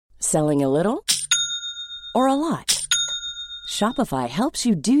Selling a little or a lot? Shopify helps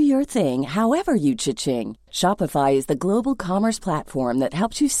you do your thing however you cha-ching. Shopify is the global commerce platform that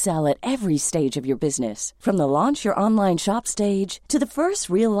helps you sell at every stage of your business. From the launch your online shop stage to the first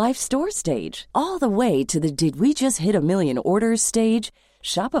real-life store stage, all the way to the did we just hit a million orders stage.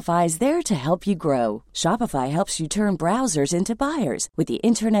 Shopify is there to help you grow. Shopify helps you turn browsers into buyers with the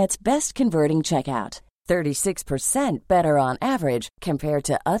internet's best converting checkout. 36% better on average compared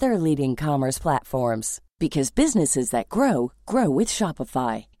to other leading commerce platforms. Because businesses that grow, grow with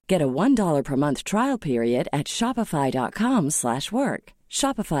Shopify. Get a $1 per month trial period at shopify.com/work.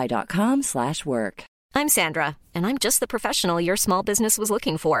 Shopify.com/work. I'm Sandra, and I'm just the professional your small business was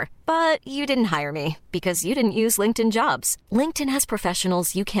looking for. But you didn't hire me because you didn't use LinkedIn Jobs. LinkedIn has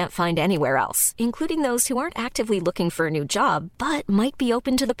professionals you can't find anywhere else, including those who aren't actively looking for a new job, but might be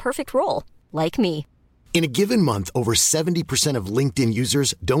open to the perfect role, like me. In a given month, over 70% of LinkedIn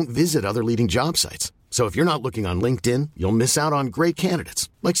users don't visit other leading job sites. So if you're not looking on LinkedIn, you'll miss out on great candidates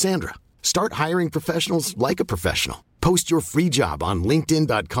like Sandra. Start hiring professionals like a professional. Post your free job on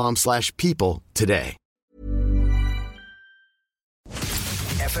linkedin.com/people today.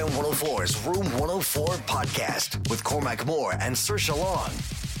 FM 104's Room 104 podcast with Cormac Moore and Saoirse Long.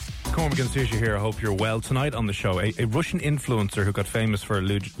 Cormac and Saoirse here. I hope you're well. Tonight on the show, a Russian influencer who got famous for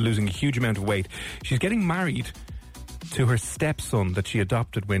losing a huge amount of weight. She's getting married to her stepson that she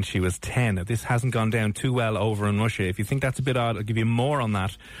adopted when she was 10. This hasn't gone down too well over in Russia. If you think that's a bit odd, I'll give you more on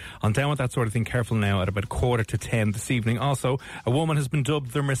that. On Down With That Sort of Thing, careful now, at about 9:45 this evening. Also, a woman has been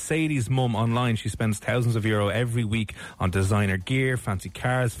dubbed the Mercedes mum online. She spends thousands of euro every week on designer gear, fancy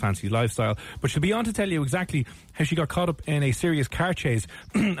cars, fancy lifestyle. But she'll be on to tell you exactly how she got caught up in a serious car chase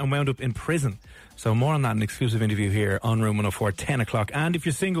and wound up in prison. So more on that, an exclusive interview here on Room 104, 10 o'clock. And if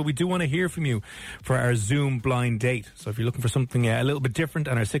you're single, we do want to hear from you for our Zoom blind date. So if you're looking for something a little bit different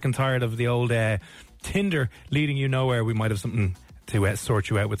and are sick and tired of the old Tinder leading you nowhere, we might have something to sort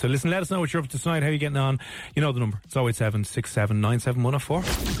you out with. So listen, let us know what you're up to tonight, how you're getting on. You know the number. It's 087 67 97 104.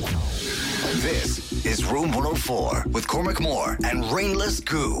 This is Room 104 with Cormac Moore and Rainless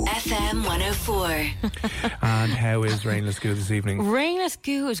Goo. FM 104. And how is Rainless Goo this evening? Rainless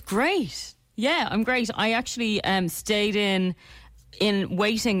Goo is great. Yeah, I'm great. I actually stayed in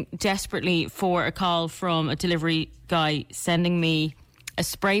waiting desperately for a call from a delivery guy sending me a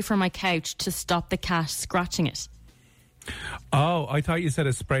spray for my couch to stop the cat scratching it. Oh, I thought you said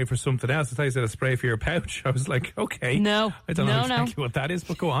a spray for something else. I thought you said a spray for your pouch. I was like, okay. No. I don't know exactly what that is,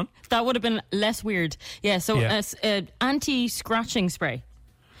 but go on. That would have been less weird. Yeah, so anti-scratching spray.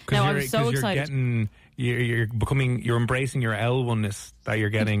 Now, I'm so excited. You're embracing your L1-ness that you're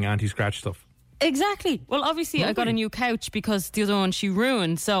getting anti-scratch stuff. Exactly. Well, obviously, I got a new couch because the other one she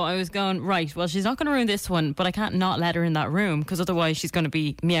ruined. So I was going, right, well, she's not going to ruin this one, but I can't not let her in that room because otherwise she's going to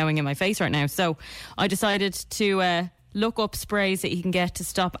be meowing in my face right now. So I decided to look up sprays that you can get to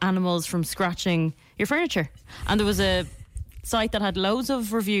stop animals from scratching your furniture. And there was a site that had loads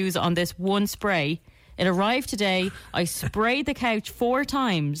of reviews on this one spray. It arrived today. I sprayed the couch 4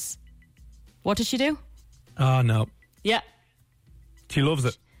 times. What did she do? Oh, no. Yeah. She loves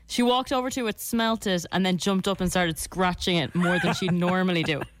it. She walked over to it, smelt it, and then jumped up and started scratching it more than she'd normally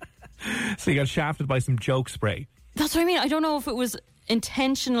do. So you got shafted by some joke spray. That's what I mean. I don't know if it was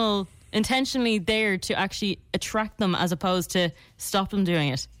intentionally there to actually attract them as opposed to stop them doing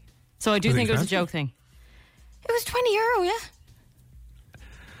it. So I do think it was a joke thing. It was €20, yeah.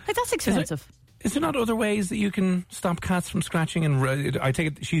 Like, that's expensive. Is there not other ways that you can stop cats from scratching? And I take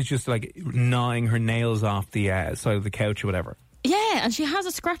it she's just like gnawing her nails off the side of the couch or whatever. Yeah, and she has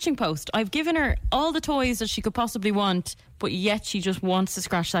a scratching post. I've given her all the toys that she could possibly want, but yet she just wants to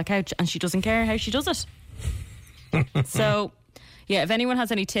scratch that couch and she doesn't care how she does it. So, yeah, if anyone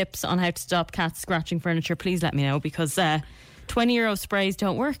has any tips on how to stop cats scratching furniture, please let me know, because €20 sprays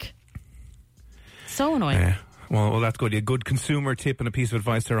don't work. So annoying. Well, that's good. A good consumer tip and a piece of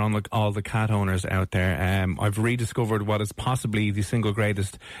advice there on all the cat owners out there. I've rediscovered what is possibly the single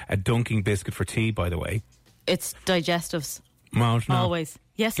greatest dunking biscuit for tea, by the way. It's digestives. No. Always.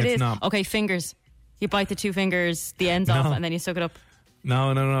 Yes, it is. Not. Okay, fingers. You bite the 2 fingers, the ends off, and then you suck it up.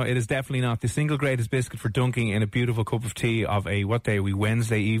 No. It is definitely not. The single greatest biscuit for dunking in a beautiful cup of tea of a, what day are we,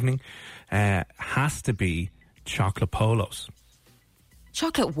 Wednesday evening, has to be chocolate polos.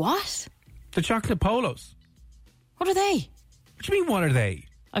 Chocolate what? The chocolate polos. What are they? What do you mean, what are they?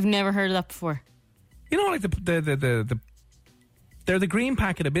 I've never heard of that before. You know, like the they're the green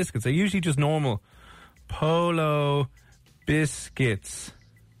packet of biscuits. They're usually just normal Polo biscuits.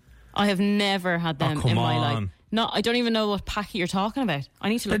 I have never had them in my life. No, I don't even know what packet you're talking about. I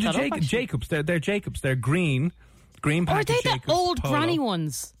need to look that up. Jacobs. They're Jacobs. They're green packet. Are they Jacobs the old Polo. granny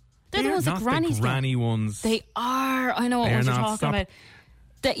ones? They're the ones that not grannies the get. granny ones. They are. I know what They are ones you're not. talking Stop- about.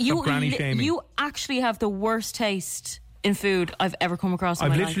 That stop granny shaming. you actually have the worst taste in food I've ever come across in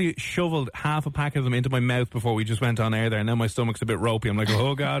I've my literally life. shoveled half a pack of them into my mouth before we just went on air there, and now my stomach's a bit ropey. I'm like,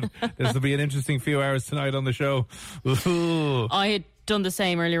 oh God, this will be an interesting few hours tonight on the show. Ooh. I had done the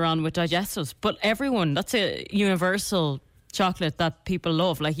same earlier on with digestives, but everyone, that's a universal chocolate that people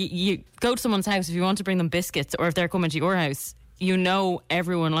love. Like you go to someone's house, if you want to bring them biscuits, or if they're coming to your house, you know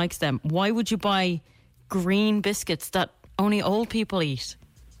everyone likes them. Why would you buy green biscuits that only old people eat?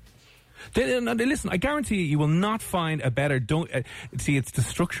 Listen, I guarantee you will not find a better see, it's the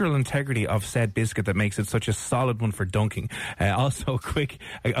structural integrity of said biscuit that makes it such a solid one for dunking. Also,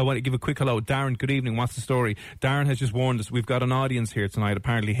 I want to give a quick hello. Darren, good evening. What's the story? Darren has just warned us. We've got an audience here tonight.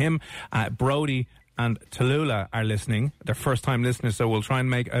 Apparently him, Brody and Tallulah are listening. They're first-time listeners, so we'll try and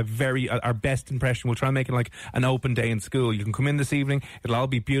make our best impression. We'll try and make it like an open day in school. You can come in this evening. It'll all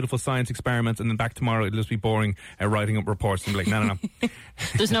be beautiful science experiments, and then back tomorrow it'll just be boring writing up reports. And be like, no.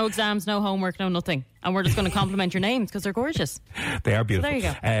 There's no exams, no homework, no nothing. And we're just going to compliment your names because they're gorgeous. They are beautiful. So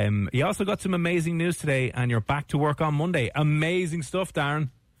there you go. You also got some amazing news today, and you're back to work on Monday. Amazing stuff, Darren.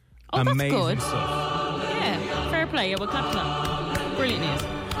 Oh, that's amazing good. stuff. Yeah, fair play. Yeah, we'll clap to that. Brilliant news.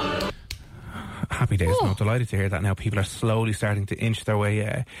 Happy days. Oh. No, delighted to hear that now. People are slowly starting to inch their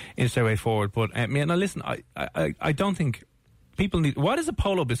way forward. But now listen, I don't think people need. What is a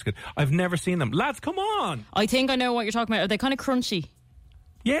polo biscuit? I've never seen them. Lads, come on. I think I know what you're talking about. Are they kind of crunchy?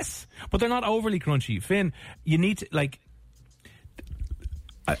 Yes, but they're not overly crunchy. Finn, you need to like.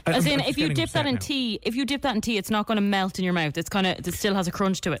 As in, if you dip that in tea, it's not going to melt in your mouth. It's it still has a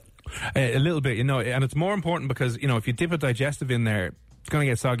crunch to it. A little bit, and it's more important because if you dip a digestive in there, it's going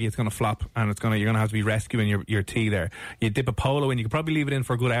to get soggy, it's going to flop, and you're going to have to be rescuing your tea there. You dip a polo in, you could probably leave it in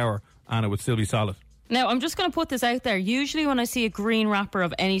for a good hour, and it would still be solid. Now, I'm just going to put this out there. Usually when I see a green wrapper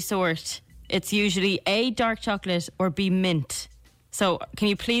of any sort, it's usually A, dark chocolate, or B, mint. So can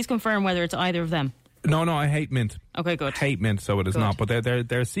you please confirm whether it's either of them? No, I hate mint. Okay, good. Hate mint, so it is Good. not. But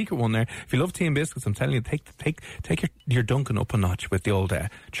they're a secret one there. If you love tea and biscuits, I'm telling you, take your Dunkin' up a notch with the old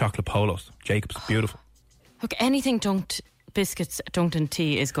chocolate polos. Jacob's, beautiful. Look, anything biscuits dunked in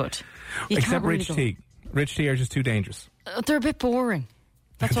tea is good. You Except can't really rich go- tea. Rich tea are just too dangerous. They're a bit boring.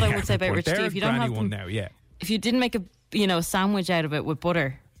 That's what I would say about rich tea. They're If you a don't granny have one them, now, yeah. if you didn't make a sandwich out of it with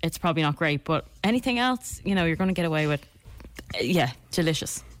butter, it's probably not great. But anything else, you're going to get away with. Yeah,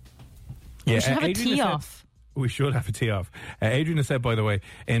 delicious. Yeah, We should have a Adrian tea has said- off. We should have a tea off. Adrian has said, by the way,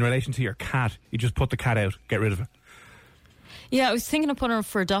 in relation to your cat, you just put the cat out, get rid of it. Yeah, I was thinking of putting her up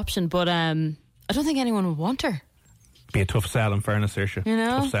for adoption, but I don't think anyone would want her. Be a tough sell, in fairness, Saoirse.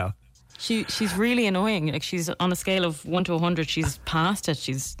 Tough sell. She's really annoying. Like, she's on a scale of 1 to 100. She's past it.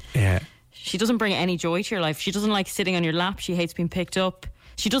 She doesn't bring any joy to your life. She doesn't like sitting on your lap. She hates being picked up.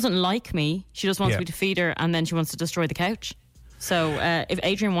 She doesn't like me. She just wants me to feed her, and then she wants to destroy the couch. So if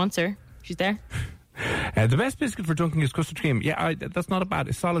Adrian wants her, she's there. The best biscuit for dunking is custard cream. Yeah, that's not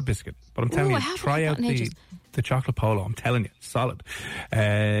a solid biscuit. But I'm telling I you, haven't try had out that in ages. the chocolate polo. I'm telling you, solid. Do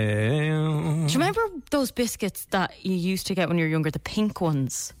you remember those biscuits that you used to get when you were younger, the pink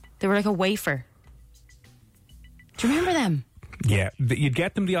ones? They were like a wafer. Do you remember them? Yeah, you'd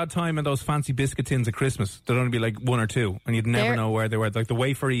get them the odd time in those fancy biscuit tins at Christmas. There'd only be like one or two, and you'd never know where they were. Like the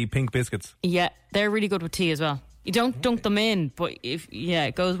wafery pink biscuits. Yeah, they're really good with tea as well. You don't dunk them in, but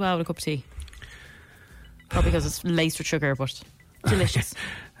it goes well with a cup of tea. Probably because it's laced with sugar, but delicious.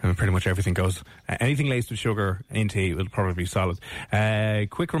 And pretty much everything goes. Anything laced with sugar in tea will probably be solid.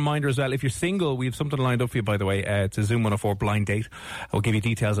 Quick reminder as well, if you're single, we have something lined up for you, by the way. It's a Zoom 104 blind date. I'll give you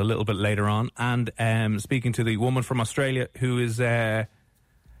details a little bit later on. And speaking to the woman from Australia who is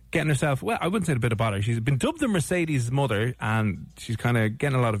getting herself, well, I wouldn't say a bit of bother. She's been dubbed the Mercedes mother, and she's kind of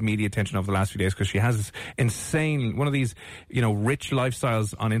getting a lot of media attention over the last few days because she has this insane, one of these, rich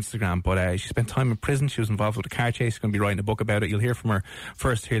lifestyles on Instagram. But she spent time in prison. She was involved with a car chase. She's going to be writing a book about it. You'll hear from her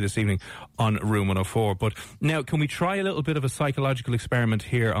first here this evening on Room 104. But now, can we try a little bit of a psychological experiment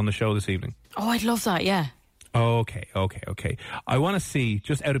here on the show this evening? Oh, I'd love that, yeah. Okay. I want to see,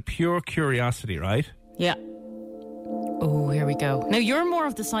 just out of pure curiosity, right? Yeah. Oh, here we go. Now, you're more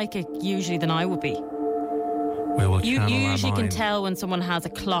of the psychic usually than I would be. We'll You channel our usually can mind. tell when someone has a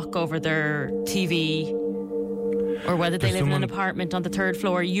clock over their TV or whether they There's live in an someone- apartment on the third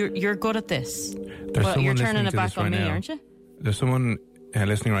floor. You're good at this. There's Well, someone you're turning listening it to back this on right me, now. aren't you? There's someone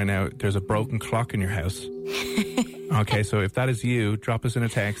listening right now. There's a broken clock in your house. Okay, so if that is you, drop us in a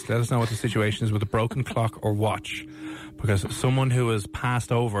text. Let us know what the situation is with a broken clock or watch. Because someone who has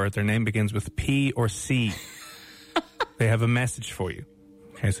passed over, their name begins with P or C. They have a message for you.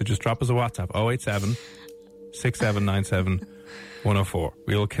 Okay, so just drop us a WhatsApp, 087 6797 104.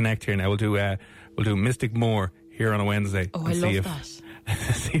 We'll connect here now. We'll do Mystic Moore here on a Wednesday. Oh, I love that.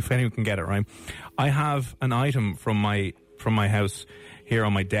 See if anyone can get it right. I have an item from my house here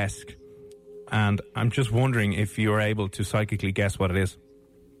on my desk, and I'm just wondering if you're able to psychically guess what it is.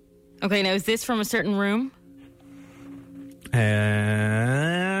 Okay, now is this from a certain room?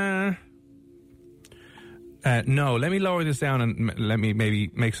 No, let me lower this down and let me maybe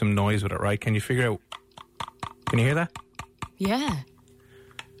make some noise with it, right? Can you figure out... Can you hear that? Yeah.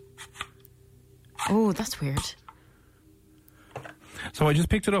 Oh, that's weird. So I just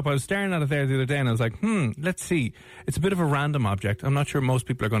picked it up. I was staring at it there the other day and I was like, let's see. It's a bit of a random object. I'm not sure most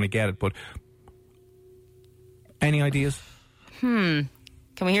people are going to get it, but... Any ideas? Can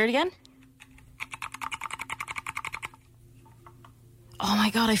we hear it again? Oh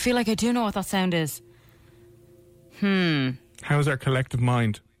my God, I feel like I do know what that sound is. How's our collective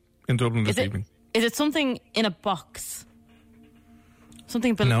mind in Dublin this evening? Is it something in a box?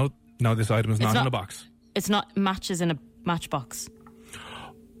 Something... No, this item is not in a box. It's not matches in a matchbox.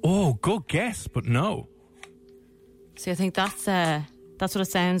 Oh, good guess, but no. See, I think that's what it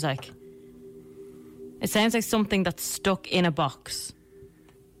sounds like. It sounds like something that's stuck in a box.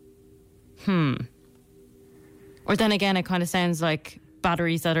 Or then again, it kind of sounds like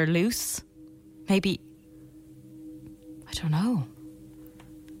batteries that are loose. Maybe... I don't know.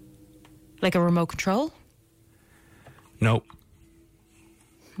 Like a remote control? No.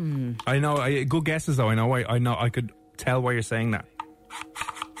 I know. Good guesses, though. I know. I could tell why you're saying that.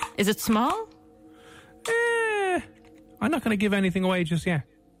 Is it small? I'm not going to give anything away just yet.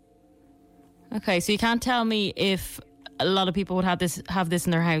 Okay, so you can't tell me if a lot of people would have this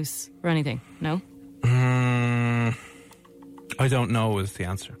in their house or anything. No. I don't know is the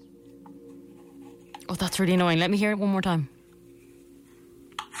answer. Oh, that's really annoying. Let me hear it one more time.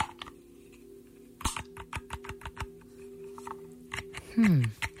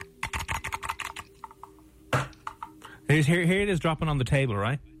 Here it is dropping on the table,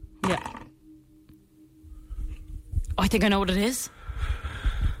 right? Yeah. Oh, I think I know what it is.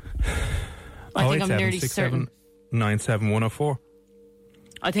 I think I'm nearly certain. 97104.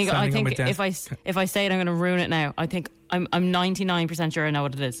 I think if I say it, I'm going to ruin it now. I think I'm 99% sure I know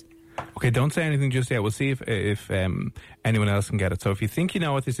what it is. Okay, don't say anything just yet. We'll see if anyone else can get it. So if you think you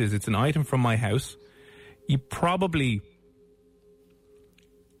know what this is, it's an item from my house. You probably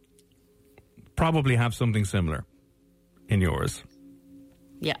have something similar in yours.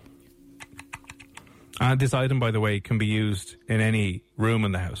 Yeah. And this item, by the way, can be used in any room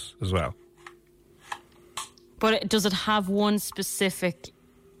in the house as well. But does it have one specific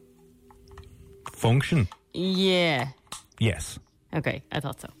function? Yeah. Yes. Okay, I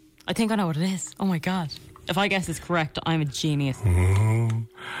thought so. I think I know what it is. Oh my God. If I guess it's correct, I'm a genius.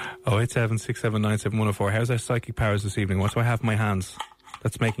 087 679 104. How's our psychic powers this evening? What do I have in my hands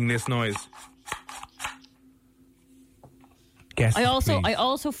that's making this noise? Guess. I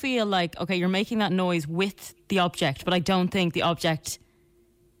also feel like, okay, you're making that noise with the object, but I don't think the object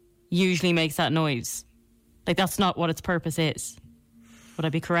usually makes that noise. Like, that's not what its purpose is. Would I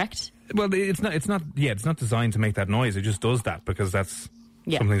be correct? Well, it's not designed to make that noise. It just does that because that's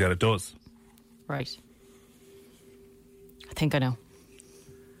something that it does. Right. I think I know.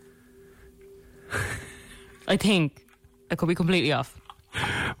 I think I could be completely off.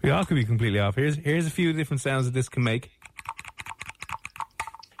 We all could be completely off. Here's a few different sounds that this can make.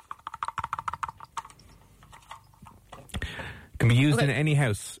 Can be used in any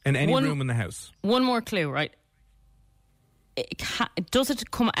house, in any room in the house. One more clue, right? Does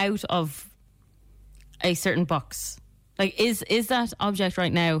it come out of a certain box? Like, is that object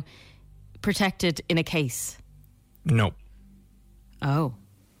right now protected in a case? No. Oh.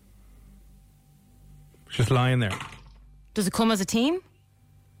 It's just lying there. Does it come as a team?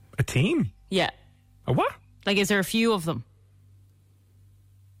 A team? Yeah. A what? Like, is there a few of them?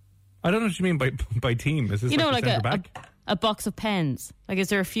 I don't know what you mean by team. Is this like a centre back? A box of pens. Like, is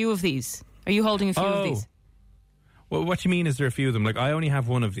there a few of these? Are you holding a few of these? Well, what do you mean, is there a few of them? Like, I only have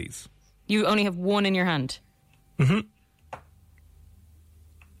one of these. You only have one in your hand? Mm-hmm.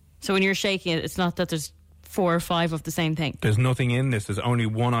 So when you're shaking it, it's not that there's 4 or 5 of the same thing? There's nothing in this. There's only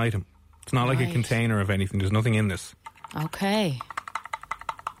one item. It's not like a container of anything. There's nothing in this. Okay.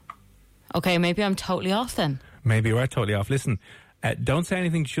 Okay, maybe I'm totally off then. Maybe you are totally off. Listen, don't say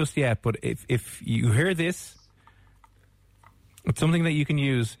anything just yet, but if you hear this, it's something that you can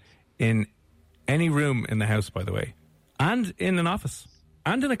use in any room in the house, by the way, and in an office,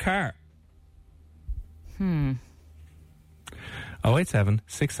 and in a car. 087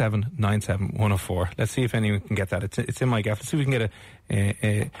 6797 104. Let's see if anyone can get that. It's in my gaff. Let's see if we can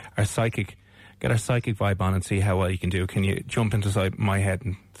get our psychic get our psychic vibe on and see how well you can do. Can you jump inside my head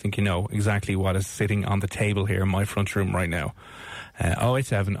and think you know exactly what is sitting on the table here in my front room right now?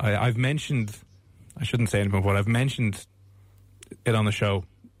 087. I've mentioned, I shouldn't say anything, but I've mentioned it on the show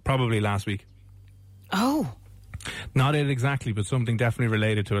probably last week. Oh. Not it exactly, but something definitely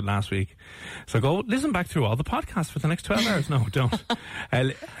related to it last week. So go listen back through all the podcasts for the next 12 hours. No, don't.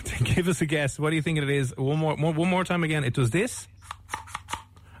 Give us a guess. What do you think it is? One more time again. It does this,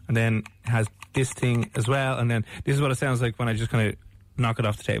 and then has this thing as well, and then this is what it sounds like when I just kind of knock it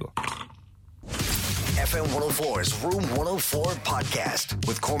off the table. FM 104's Room 104 podcast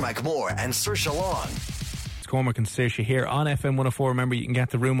with Cormac Moore and Saoirse Long. Cormac and Saoirse here on FM 104. Remember, you can get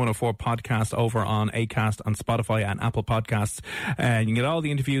the Room 104 podcast over on Acast, on Spotify and Apple Podcasts. You can get all the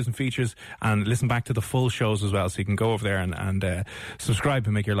interviews and features and listen back to the full shows as well. So you can go over there and subscribe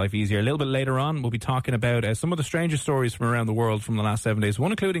and make your life easier. A little bit later on, we'll be talking about some of the strangest stories from around the world from the last 7 days.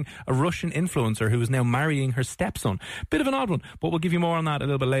 One including a Russian influencer who is now marrying her stepson. Bit of an odd one, but we'll give you more on that a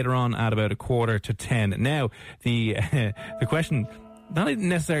little bit later on at about 9:45. Now, the question... Not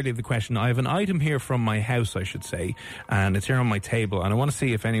necessarily the question. I have an item here from my house, I should say, and it's here on my table, and I want to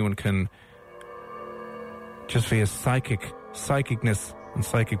see if anyone can, just via psychicness and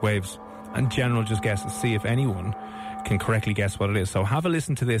psychic waves and general just guess, see if anyone can correctly guess what it is. So have a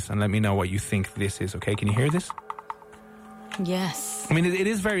listen to this and let me know what you think this is, okay? Can you hear this? Yes. I mean, it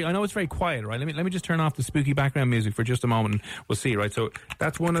is very, I know it's very quiet, right? Let me just turn off the spooky background music for just a moment and we'll see, right? So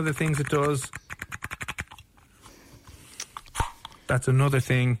that's one of the things it does. That's another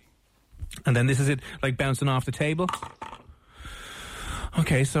thing. And then this is it, like bouncing off the table.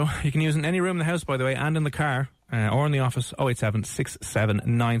 Okay, so you can use it in any room in the house, by the way, and in the car, or in the office. 087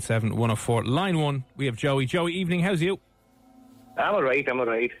 6797 104. Line 1, we have Joey. Joey, evening, how's you? I'm alright.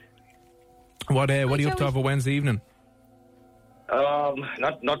 What are you up to for Wednesday evening?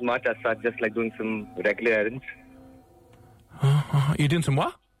 Not much as such, just like doing some regular errands. You doing some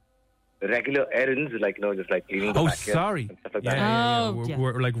what? Regular errands, like, just like cleaning the backyard. Sorry. And stuff like Yeah. that.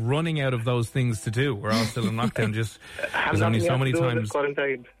 We're like running out of those things to do. We're all still in lockdown. Just there's only nothing so else many to do with times. this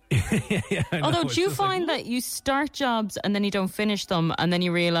quarantine. Although, do you find that you start jobs and then you don't finish them, and then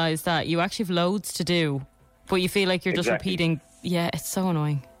you realise that you actually have loads to do, but you feel like you're just repeating? Yeah, it's so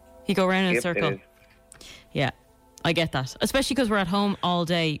annoying. You go around in a circle. Yeah, I get that. Especially because we're at home all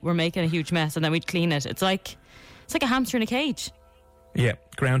day, we're making a huge mess, and then we'd clean it. It's like a hamster in a cage. Yeah,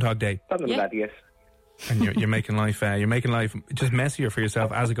 Groundhog Day. Something like that, yes. And you're making life just messier for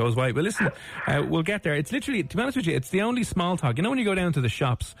yourself as it goes by. But listen, we'll get there. It's literally, to be honest with you, it's the only small talk. You know when you go down to the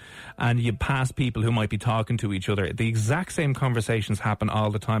shops and you pass people who might be talking to each other, the exact same conversations happen all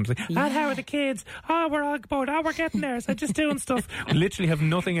the time. It's like, how are the kids? Oh, we're all bored. Oh, we're getting there. So just doing stuff. We literally have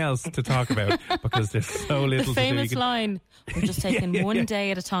nothing else to talk about because there's so little the to do. famous line, we're just taking one day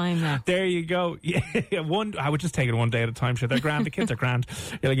at a time now. There you go. Yeah, I would just take it one day at a time. Sure, they're grand. The kids are grand.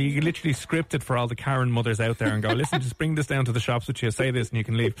 You can literally script it for all the Karen mothers out there and go, listen, just bring this down to the shops with you, say this and you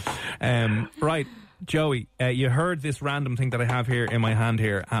can leave. Right, Joey, you heard this random thing that I have here in my hand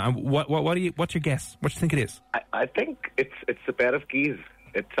here. What's your guess? What do you think it is? I think it's a pair of keys.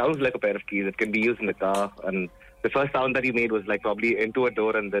 It sounds like a pair of keys. It can be used in the car, and the first sound that you made was like probably into a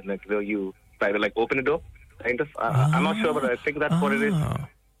door, and then like, you try to like open a door, kind of. I'm not sure, but I think that's what it is.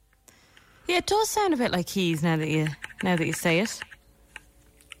 Yeah, it does sound a bit like keys now that you say it.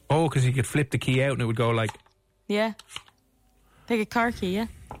 Oh, because you could flip the key out and it would go like... Yeah. Like a car key, yeah.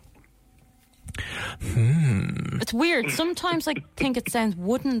 It's weird. Sometimes I think it sounds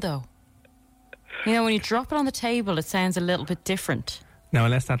wooden, though. You know, when you drop it on the table, it sounds a little bit different. Now,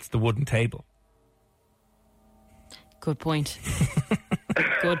 unless that's the wooden table. Good point.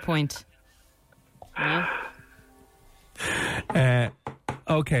 Good point. Yeah.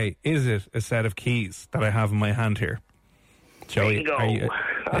 Okay, is it a set of keys that I have in my hand here? Joey, Bingo. are you...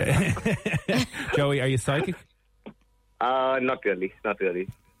 Joey, are you psychic? Not really. Not I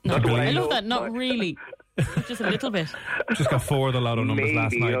really. love that. Not really. Just a little bit. Just got 4 of the lotto numbers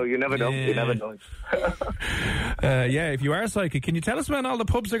last night. You never know. You never know. Yeah, if you are psychic, can you tell us when all the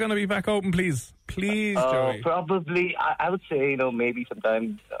pubs are going to be back open, please? Please, Joey. Probably, I would say, maybe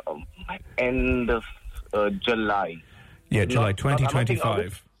sometime end of July. Yeah, July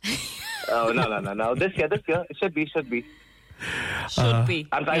 2025. Oh, no. This year. It should be. Should be.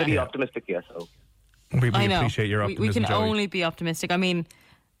 I'm trying to be optimistic here, so. We appreciate your optimism, we can Joey. only be optimistic. I mean,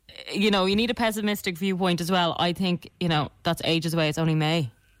 you need a pessimistic viewpoint as well. I think, that's ages away. It's only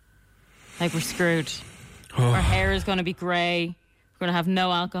May. Like, we're screwed. Our hair is going to be grey. We're going to have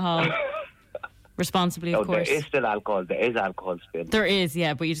no alcohol. Responsibly, of course. There is still alcohol. There is alcohol still. There is,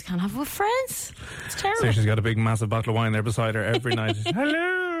 yeah, but you just can't have it with friends. It's terrible. So she's got a big, massive bottle of wine there beside her every night.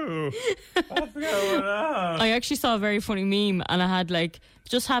 Hello! do? What's going on? I actually saw a very funny meme, and I had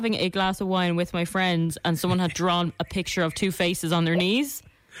just having a glass of wine with my friends, and someone had drawn a picture of two faces on their knees.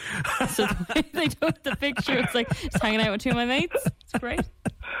 So the way they took the picture, it's like just hanging out with two of my mates. It's great.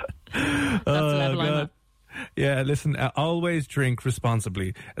 That's the level I'm at. Yeah, listen, always drink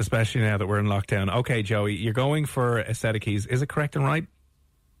responsibly, especially now that we're in lockdown. Okay, Joey, you're going for a set of keys. Is it correct and right?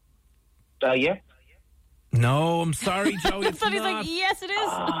 Yeah. No, I'm sorry, Joey. It's He's not. like, yes, it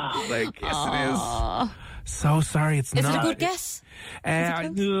is. Yes, it is. So sorry, it's Is not. it a good guess?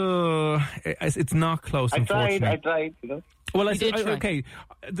 It's not close. I Unfortunately, tried. You know. Well, did try. okay.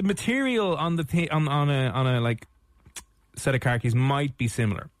 The material on the on a set of car keys might be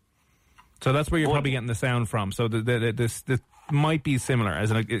similar, so that's where you're probably getting the sound from. So this might be similar,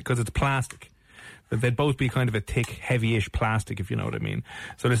 as because it's plastic. They'd both be kind of a thick, heavy-ish plastic, if you know what I mean.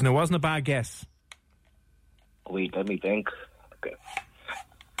 So listen, it wasn't a bad guess. Wait, let me think. Okay,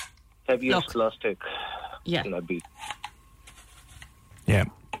 heaviest plastic. Yeah. Can that be? Yeah.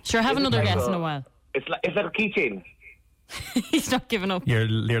 Sure, have another guess in a while. It's like a keychain. He's not giving up. You're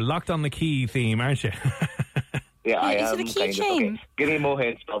locked on the key theme, aren't you? Yeah, I Is am. it a Kind of. keychain? Okay. Give me more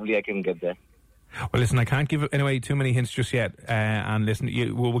hints. Probably I can get there. Well, listen, I can't give anyway too many hints just yet. And listen,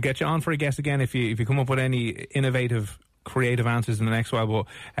 we'll get you on for a guess again if you come up with any innovative, creative answers in the next while. But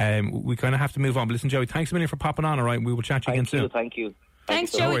we kind of have to move on. But listen, Joey, thanks a million for popping on. All right, we will chat to you again soon. Thank you.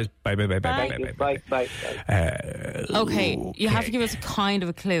 Thanks, you Joey. No worries. Bye. Bye. Okay, you have to give us kind of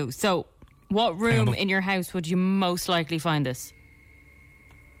a clue. So, what room in your house would you most likely find this?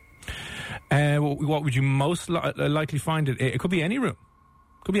 What would you most likely find it? It could be any room.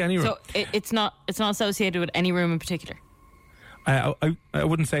 Could be any room. So it's not associated with any room in particular. I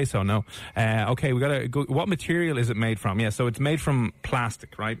wouldn't say so. No. Okay, we gotta go. What material is it made from? Yeah, so it's made from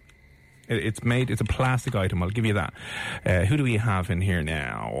plastic, right? It's a plastic item. I'll give you that. Who do we have in here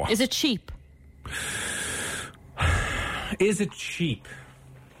now? Is it cheap? Is it cheap?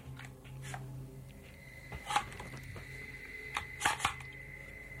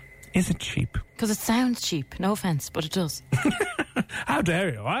 Is it cheap? Because it sounds cheap. No offence, but it does. How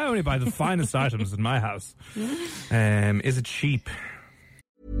dare you? I only buy the finest items in my house. Is it cheap?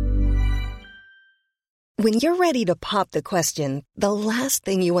 When you're ready to pop the question, the last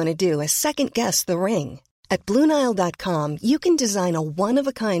thing you want to do is second-guess the ring. At BlueNile.com, you can design a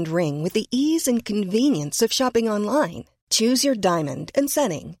one-of-a-kind ring with the ease and convenience of shopping online. Choose your diamond and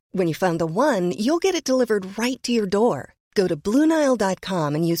setting. When you find the one, you'll get it delivered right to your door. Go to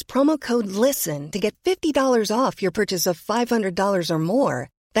BlueNile.com and use promo code LISTEN to get $50 off your purchase of $500 or more.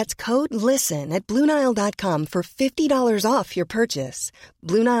 That's code LISTEN at BlueNile.com for $50 off your purchase.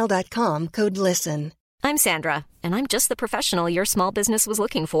 BlueNile.com, code LISTEN. I'm Sandra, and I'm just the professional your small business was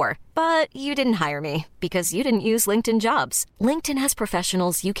looking for. But you didn't hire me because you didn't use LinkedIn Jobs. LinkedIn has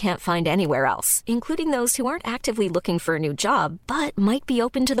professionals you can't find anywhere else, including those who aren't actively looking for a new job, but might be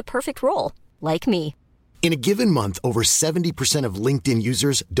open to the perfect role, like me. In a given month, over 70% of LinkedIn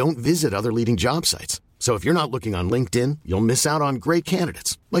users don't visit other leading job sites. So if you're not looking on LinkedIn, you'll miss out on great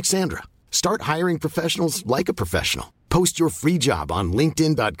candidates like Sandra. Start hiring professionals like a professional. Post your free job on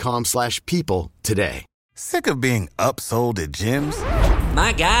linkedin.com/people today. Sick of being upsold at gyms?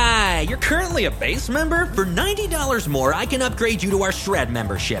 My guy, you're currently a base member. For $90 more, I can upgrade you to our Shred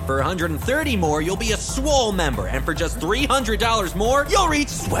membership. For $130 more, you'll be a Swole member. And for just $300 more, you'll reach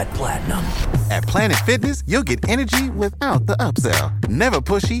Sweat Platinum. At Planet Fitness, you'll get energy without the upsell. Never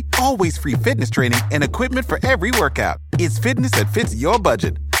pushy, always free fitness training and equipment for every workout. It's fitness that fits your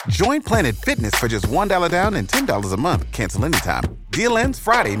budget. Join Planet Fitness for just $1 down and $10 a month. Cancel anytime. Deal ends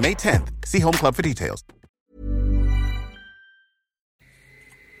Friday, May 10th. See Home Club for details.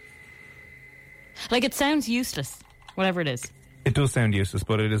 Like, it sounds useless, whatever it is. It does sound useless,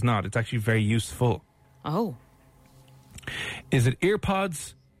 but it is not. It's actually very useful. Oh. Is it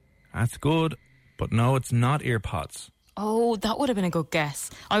earpods? That's good. But no, it's not earpods. Oh, that would have been a good guess.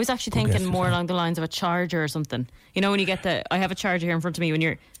 I was actually thinking more along the lines of a charger or something. You know, when you get I have a charger here in front of me when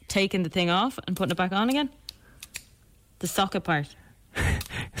you're taking the thing off and putting it back on again. The socket part.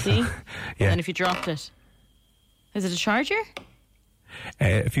 See? Yeah. And if you dropped it. Is it a charger?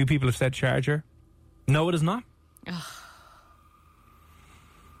 A few people have said charger. No, it is not.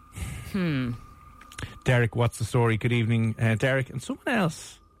 Derek, what's the story? Good evening, Derek. And someone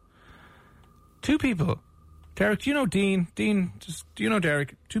else. Two people. Derek, do you know Dean? Dean, do you know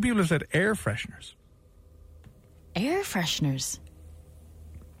Derek? Two people have said air fresheners. Air fresheners?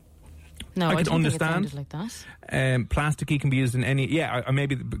 No, I I can understand. Think it sounded like that. Plasticky can be used in any. Yeah,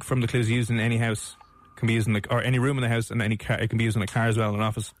 maybe from the clues, used in any house. Can be used in or any room in the house, and any car. It can be used in a car as well, in an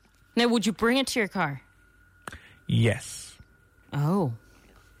office. Now, would you bring it to your car? Yes. Oh.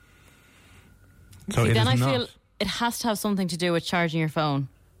 So See, it then is I not. feel it has to have something to do with charging your phone.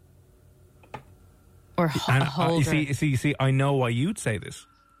 Or a holder. You see, I know why you'd say this.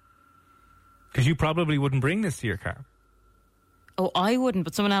 Because you probably wouldn't bring this to your car. Oh, I wouldn't,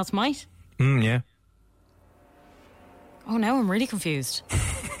 but someone else might. Yeah. Oh, now I'm really confused.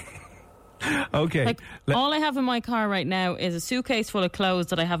 Okay. Like, all I have in my car right now is a suitcase full of clothes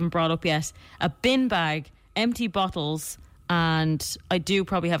that I haven't brought up yet, a bin bag, empty bottles, and I do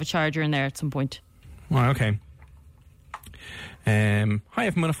probably have a charger in there at some point. Well, okay. Hi,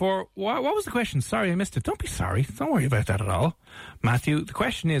 FM104. What was the question? Sorry, I missed it. Don't be sorry. Don't worry about that at all. Matthew, the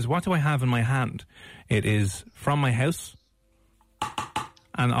question is, what do I have in my hand? It is from my house,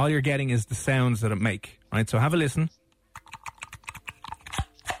 and all you're getting is the sounds that it make. Right, so have a listen.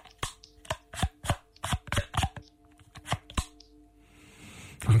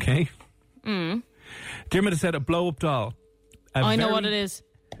 Okay. Dermot has said a blow-up doll. I know what it is.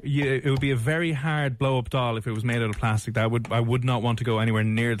 Yeah, it would be a very hard blow-up doll if it was made out of plastic. I would not want to go anywhere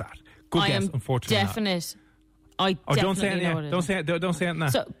near that. Good guess, unfortunately. Definite. I definitely know what it is. Don't say it now.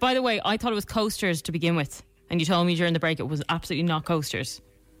 So, by the way, I thought it was coasters to begin with, and you told me during the break it was absolutely not coasters.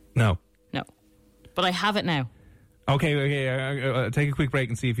 No. But I have it now. Okay. Take a quick break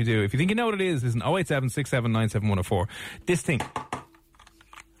and see if you do. If you think you know what it is, listen, 087 67 104. This thing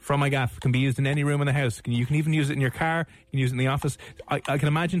from my gaff can be used in any room in the house. You can even use it in your car. You can use it in the office. I can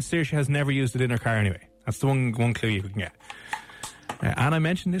imagine Saoirse has never used it in her car anyway. That's the one clue you can get. And I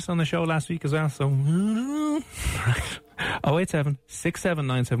mentioned this on the show last week as well. So, right. 087 67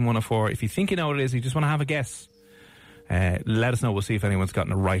 104. If you think you know what it is, you just want to have a guess, let us know. We'll see if anyone's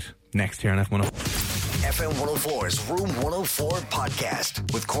gotten it right next year on F104. FM 104's Room 104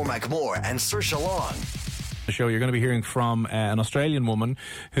 podcast with Cormac Moore and Saoirse Long. The show, you're going to be hearing from an Australian woman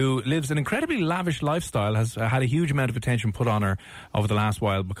who lives an incredibly lavish lifestyle, has had a huge amount of attention put on her over the last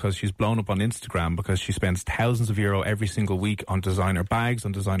while because she's blown up on Instagram because she spends thousands of euro every single week on designer bags,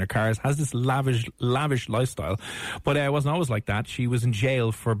 on designer cars, has this lavish lifestyle. But it wasn't always like that. She was in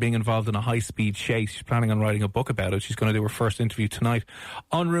jail for being involved in a high-speed chase. She's planning on writing a book about it. She's going to do her first interview tonight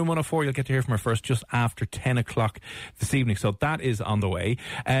on Room 104. You'll get to hear from her first just after 10 o'clock this evening. So that is on the way.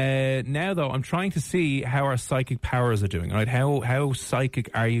 Now, though, I'm trying to see how our psychic powers are doing. Right? How psychic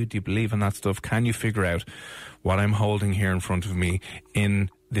are you? Do you believe in that stuff? Can you figure out what I'm holding here in front of me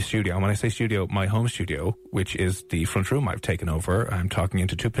in the studio? And when I say studio, my home studio, which is the front room I've taken over. I'm talking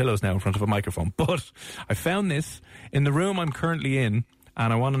into two pillows now in front of a microphone. But I found this in the room I'm currently in,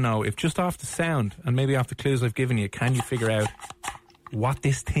 and I want to know if just off the sound and maybe off the clues I've given you, can you figure out what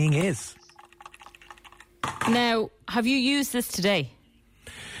this thing is? Now, have you used this today?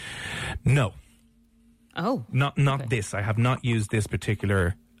 No. Oh. Not okay. This. I have not used this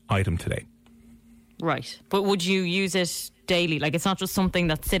particular item today. Right. But would you use it daily? Like, it's not just something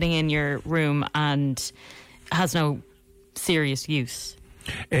that's sitting in your room and has no serious use.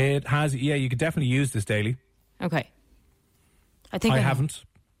 It has, yeah, you could definitely use this daily. Okay. I think I haven't.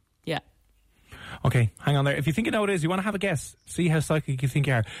 Yeah. Okay, hang on there. If you think you know what it is, you want to have a guess. See how psychic you think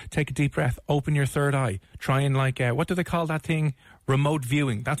you are. Take a deep breath. Open your third eye. Try and what do they call that thing? Remote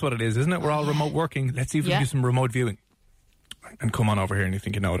viewing. That's what it is, isn't it? We're all remote working. Let's see if we can do some remote viewing. And come on over here and you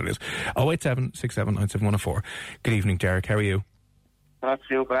think you know what it is. 087 67 97 104. Good evening, Derek. How are you? Not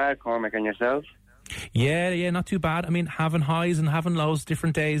too bad, Cormac, and yourself? Yeah, not too bad. I mean, having highs and having lows,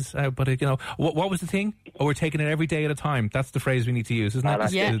 different days. But, what was the thing? Oh, we're taking it every day at a time. That's the phrase we need to use, isn't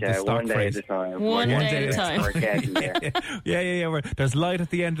it? Yeah. The stock one day phrase. at a time. One day at a time. Yeah. There's light at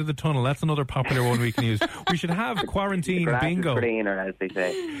the end of the tunnel. That's another popular one we can use. We should have quarantine bingo. Greener, as they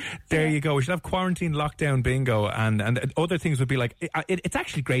say. There you go. We should have quarantine lockdown bingo, and other things would be like, it's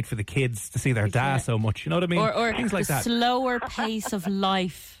actually great for the kids to see their dad so much. You know what I mean? Or things like that. Slower pace of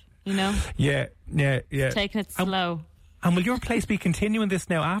life. You know? Yeah. Taking it slow. And will your place be continuing this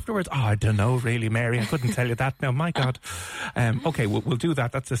now afterwards? Oh, I don't know, really, Mary. I couldn't tell you that now. My God. Okay, we'll do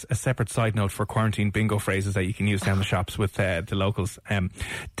that. That's a separate side note for quarantine bingo phrases that you can use down the shops with the locals.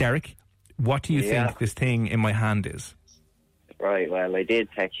 Derek, what do you think this thing in my hand is? Right, well, I did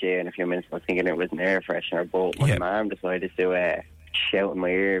text you in a few minutes. I was thinking it was an air freshener, but my mum decided to shout in my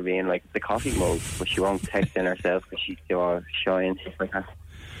ear, being like, it's a coffee mug, but she won't text in herself because she's still shy and stuff like that.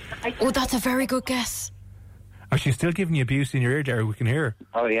 Oh, that's a very good guess. Oh, she's still giving you abuse in your ear, Derek. We can hear her.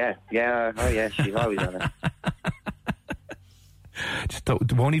 Oh, yeah. She's always on it. Just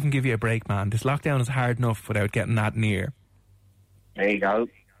won't even give you a break, man. This lockdown is hard enough without getting that near. There you go.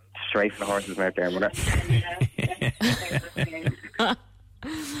 Straight for the horse's mouth there, mother.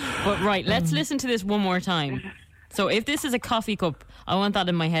 But right, let's listen to this one more time. So if this is a coffee cup, I want that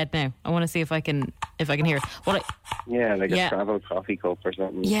in my head now. I want to see if I can hear it. A travel coffee cup or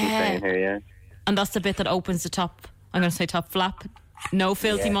something. Yeah. Here, And that's the bit that opens the top, I'm going to say top flap. No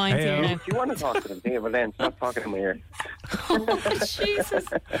filthy minds here now. If you want to talk to them, think about then. Stop talking in my ear. Oh, Jesus.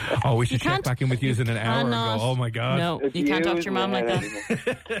 Oh, we should check back in with you in an hour and go, oh my God. No, you can't talk to your mum like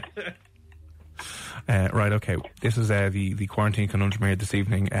that. Right, okay. This is the quarantine conundrum here this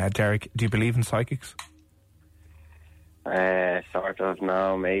evening. Derek, do you believe in psychics? Sort of,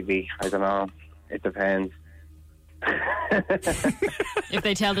 no, maybe. I don't know. It depends. If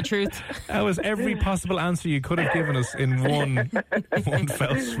they tell the truth. That was every possible answer you could have given us in one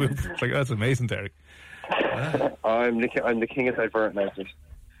fell swoop. Like, that's amazing, Derek. I'm the king of diverting answers.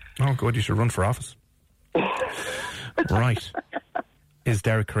 Oh, good. You should run for office. Right. Is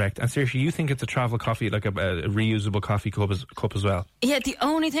Derek correct? And seriously, you think it's a travel coffee, like a reusable coffee cup as well? Yeah, the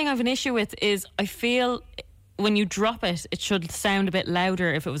only thing I have an issue with is I feel when you drop it, it should sound a bit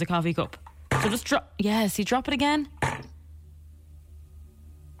louder if it was a coffee cup. So just drop... Yeah, see, drop it again.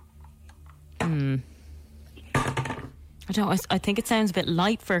 I think it sounds a bit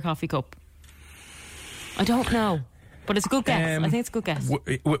light for a coffee cup. I don't know. But it's a good guess. I think it's a good guess.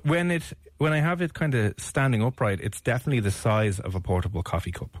 When I have it kind of standing upright, it's definitely the size of a portable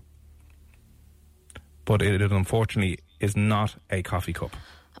coffee cup. But it unfortunately is not a coffee cup.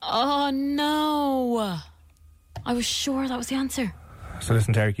 Oh, no. I was sure that was the answer. So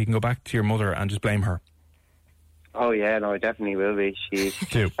listen, Derek, you can go back to your mother and just blame her. Oh, yeah, no, I definitely will be. She's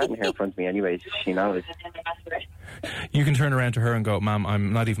standing here in front of me anyways. She knows. You can turn around to her and go, Ma'am,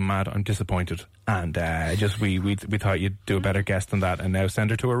 I'm not even mad, I'm disappointed. And we thought you'd do a better guess than that, and now send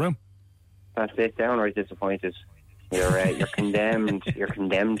her to her room. That's it, downright disappointed. You're condemned. You're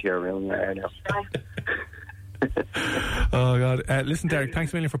condemned to your room there now. Oh, God. Listen, Derek,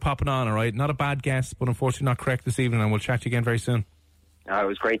 thanks a million for popping on, all right? Not a bad guess, but unfortunately not correct this evening, and we'll chat to you again very soon. It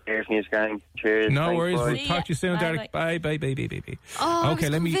was great to hear from you, gang. Cheers. No worries. Boys. We'll talk to you soon, Derek. Bye. Oh, okay, I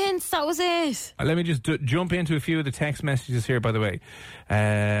was convinced that was it. Let me just jump into a few of the text messages here, by the way.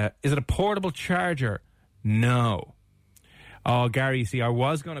 Is it a portable charger? No. Oh, Gary, see, I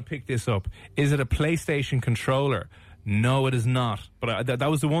was going to pick this up. Is it a PlayStation controller? No, it is not. But that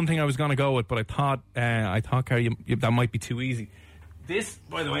was the one thing I was going to go with, but I thought, Gary, that might be too easy. This,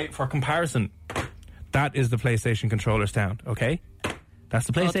 by the way, for comparison, that is the PlayStation controller stand, okay? That's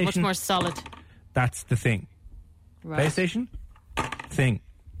the PlayStation. It's much more solid. That's the thing. Right. PlayStation? Thing.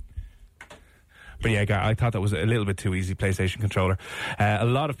 But yeah, I thought that was a little bit too easy, PlayStation controller. A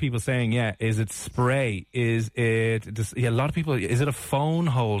lot of people saying, is it spray? A lot of people, is it a phone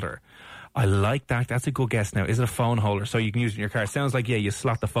holder? I like that. That's a good guess now. Is it a phone holder? So you can use it in your car. It sounds like, you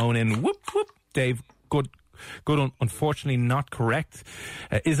slot the phone in. Whoop, whoop. Dave, good. Unfortunately not correct.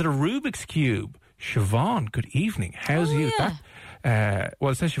 Is it a Rubik's Cube? Siobhan, good evening. How's you? Yeah.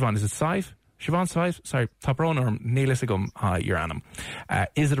 Well, it says Siobhan. Is it Sive? Siobhan Sive? Sorry, Top Runner, Neelisagum. Hi, you're Annam.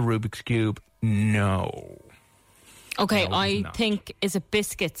 Is it a Rubik's Cube? No. Okay, No, I think, is it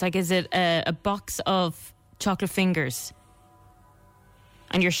biscuits? Like, is it a box of chocolate fingers?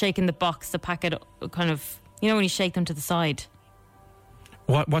 And you're shaking the box, the packet, kind of, when you shake them to the side.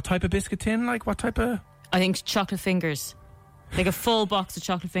 What type of biscuit tin? Like, what type of... I think chocolate fingers. Like a full box of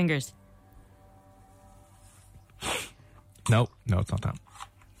chocolate fingers. No, it's not that.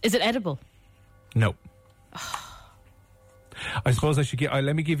 Is it edible? No. I suppose I should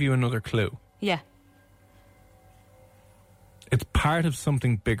let me give you another clue. Yeah. It's part of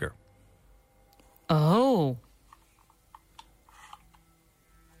something bigger. Oh.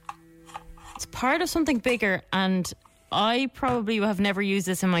 It's part of something bigger, and I probably have never used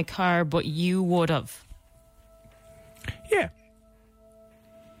this in my car, but you would have. Yeah.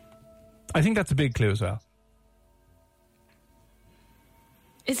 I think that's a big clue as well.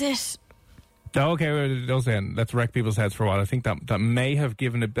 Is it? Okay, let's wreck people's heads for a while. I think that may have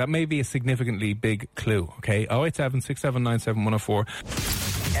given that may be a significantly big clue. Okay, 087 6797 104.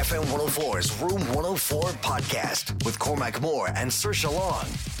 FM 104's Room 104 podcast with Cormac Moore and Saoirse Long.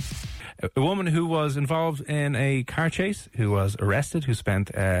 A woman who was involved in a car chase, who was arrested, who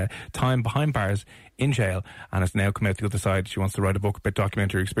spent time behind bars in jail, and has now come out the other side. She wants to write a book about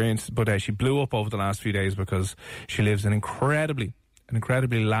documentary experience, but she blew up over the last few days because she lives an incredibly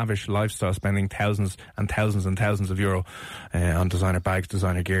lavish lifestyle, spending thousands and thousands and thousands of euro on designer bags,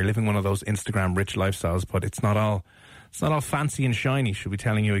 designer gear, living one of those Instagram rich lifestyles. But it's not all fancy and shiny. She'll be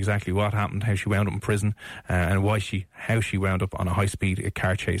telling you exactly what happened, how she wound up in prison, and how she wound up on a high-speed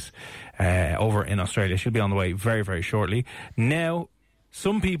car chase over in Australia. She'll be on the way very, very shortly. Now,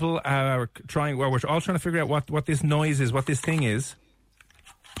 some people are we're all trying to figure out what this noise is, what this thing is.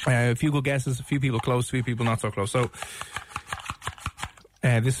 A few good guesses, a few people close, a few people not so close. So,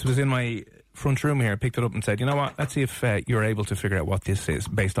 this was in my front room here picked it up and said, you know what, let's see if you're able to figure out what this is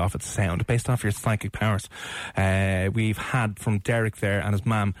based off its sound, based off your psychic powers. We've had from Derek there and his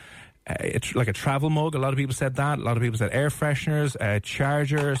mum, it's like a travel mug. A lot of people said that. A lot of people said air fresheners, a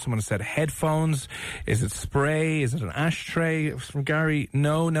charger. Someone said headphones. Is it spray? Is it an ashtray? From Gary,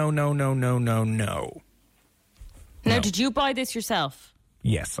 no. Now, did you buy this yourself?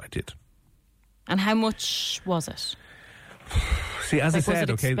 Yes, I did. And how much was it? See, as I said,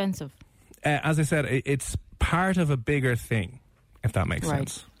 was it expensive? As I said, it's part of a bigger thing, if that makes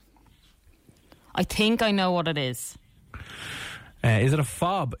sense. I think I know what it is. Is it a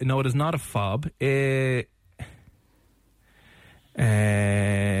fob? No, it is not a fob. What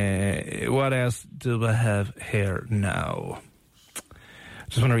else do I have here now?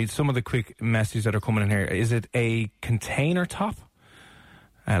 Just want to read some of the quick messages that are coming in here. Is it a container top?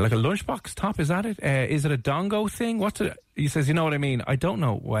 Like a lunchbox top, is that it? Is it a dongo thing? What's it? He says, you know what I mean? I don't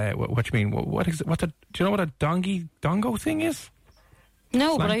know what you mean. What is it? Do you know what a dongo thing is?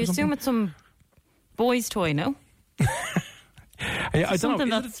 No, but I assume it's some boy's toy, no? I don't something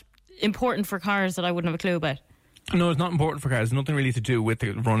know. That's important for cars that I wouldn't have a clue about. No, it's not important for cars. It's nothing really to do with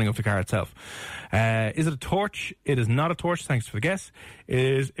the running of the car itself. Is it a torch? It is not a torch. Thanks for the guess.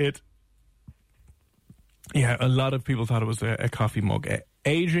 Is it? Yeah, a lot of people thought it was a coffee mug.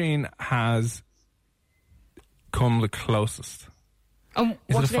 Adrian has come the closest. Oh,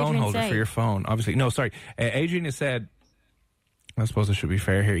 is what it a phone Adrian holder say? for your phone? Obviously, no. Sorry, Adrian has said. I suppose I should be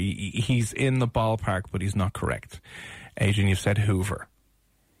fair here. He's in the ballpark, but he's not correct. Adrian, you've said Hoover.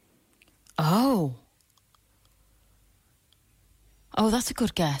 Oh, that's a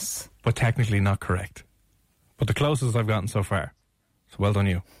good guess. But technically not correct. But the closest I've gotten so far. So well done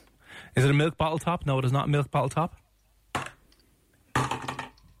you. Is it a milk bottle top? No, it is not a milk bottle top.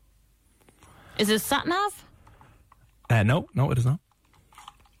 Is it a sat-nav? No, it is not.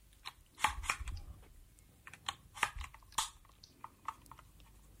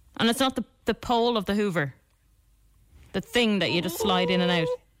 And it's not the pole of the Hoover? The thing that you just slide in and out?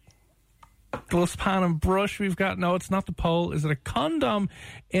 Dustpan and brush we've got. No, it's not the pole. Is it a condom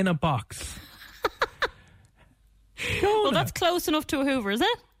in a box? Well, that's close enough to a Hoover, is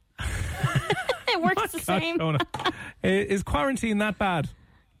it? It works the same. Is quarantine that bad?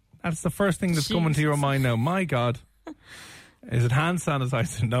 That's the first thing that's coming to your mind now. My God. Is it hand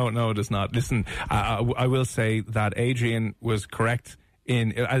sanitizer? No, it is not. Listen, I will say that Adrian was correct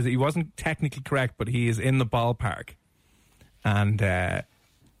as he wasn't technically correct, but he is in the ballpark. And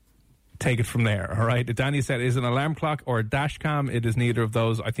take it from there, all right? Danny said, is it an alarm clock or a dash cam? It is neither of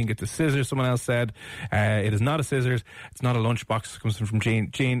those. I think it's a scissors, someone else said. It is not a scissors. It's not a lunchbox. It comes from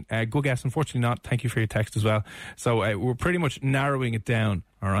Jean. Jean, good guess. Unfortunately not. Thank you for your text as well. So we're pretty much narrowing it down,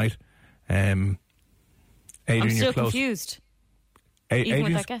 all right? Adrian, I'm still you're close. Confused. Adrian's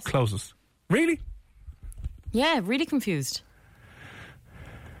with that guess. Closest. Really? Yeah, really confused.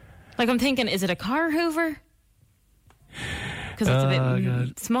 Like I'm thinking, is it a car Hoover? Because it's a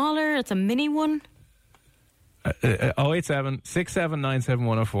bit smaller. It's a mini one. 087 6797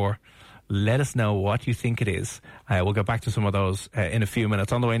 104. Let us know what you think it is. We'll get back to some of those in a few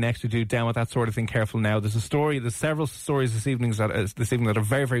minutes. On the way next, we do Down With That Sort of Thing. Careful now. There's several stories this evening that are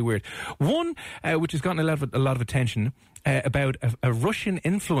very, very weird. One, which has gotten a lot of attention, about a Russian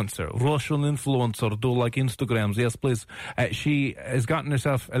influencer, do like Instagrams, yes please. She has gotten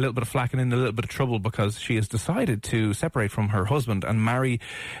herself a little bit of flack and in a little bit of trouble because she has decided to separate from her husband and marry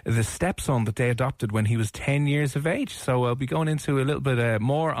the stepson that they adopted when he was 10 years of age. So I'll be going into a little bit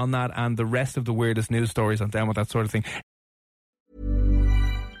more on that and the rest of the weirdest news stories on Down With That Sort of Thing.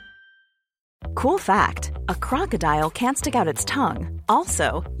 Cool fact, a crocodile can't stick out its tongue.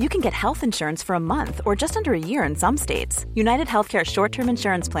 Also, you can get health insurance for a month or just under a year in some states. United Healthcare short-term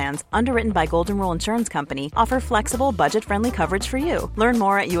insurance plans, underwritten by Golden Rule Insurance Company, offer flexible, budget-friendly coverage for you. Learn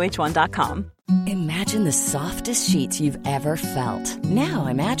more at uh1.com. Imagine the softest sheets you've ever felt. Now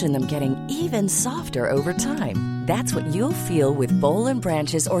imagine them getting even softer over time. That's what you'll feel with Boll &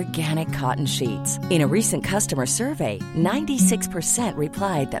 Branch's organic cotton sheets. In a recent customer survey, 96%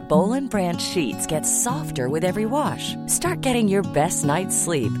 replied that Boll & Branch sheets get softer with every wash. Start getting your best night's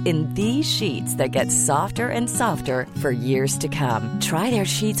sleep in these sheets that get softer and softer for years to come. Try their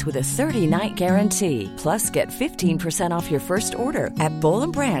sheets with a 30-night guarantee. Plus, get 15% off your first order at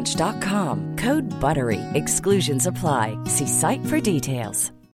bollandbranch.com. Code BUTTERY. Exclusions apply. See site for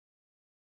details.